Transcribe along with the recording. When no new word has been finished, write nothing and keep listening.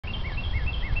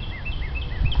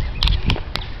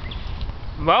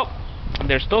Well,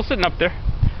 they're still sitting up there.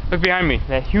 Look behind me,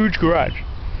 that huge garage.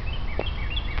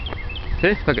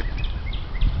 See? Look at.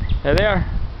 There they are.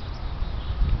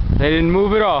 They didn't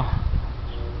move at all.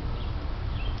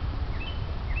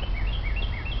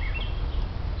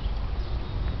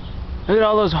 Look at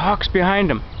all those hawks behind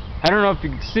them. I don't know if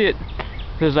you can see it.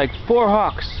 There's like 4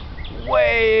 hawks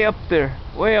way up there,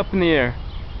 way up in the air.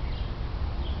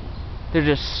 They're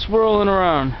just swirling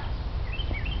around.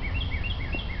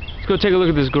 Let's go take a look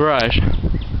at this garage.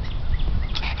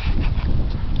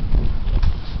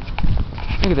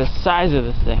 Look at the size of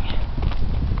this thing.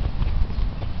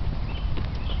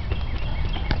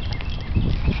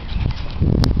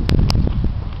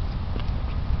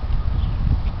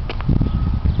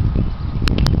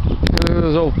 Look at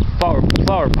those old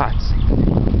flower pots.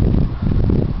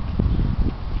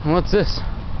 And what's this?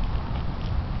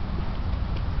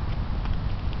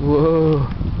 Whoa.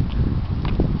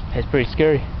 That's pretty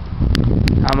scary.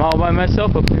 I'm all by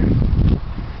myself up here.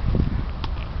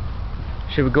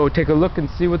 Should we go take a look and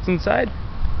see what's inside?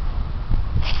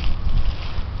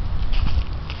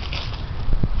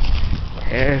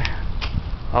 Here.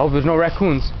 I hope there's no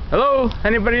raccoons. Hello?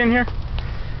 Anybody in here?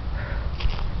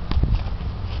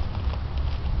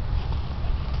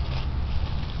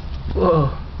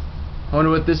 Whoa. I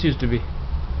wonder what this used to be.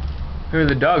 Maybe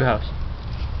the doghouse.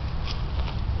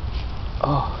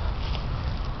 Oh.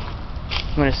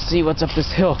 I'm gonna see what's up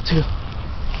this hill too.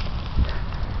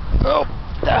 Oh.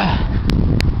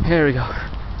 Here we go.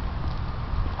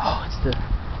 Oh,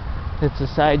 it's the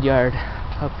side yard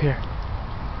up here.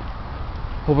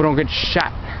 Hope we don't get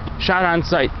shot. Shot on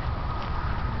sight.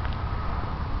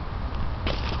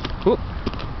 Oop.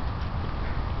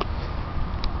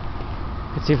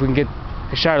 Let's see if we can get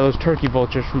a shot of those turkey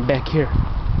vultures from back here.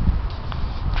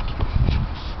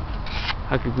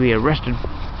 How could we be arrested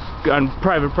on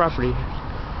private property?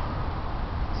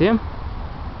 See him?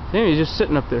 See him? He's just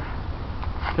sitting up there.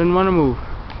 Doesn't want to move.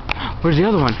 Where's the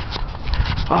other one?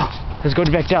 Oh, let's go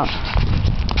back down.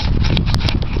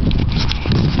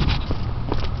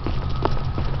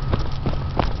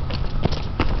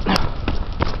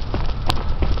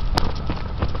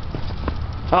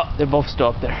 Oh, they're both still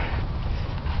up there.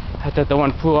 I thought the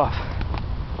one flew off.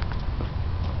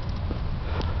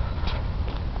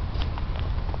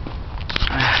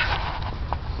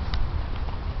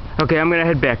 Okay, I'm gonna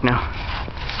head back now.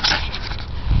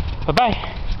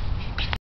 Bye-bye.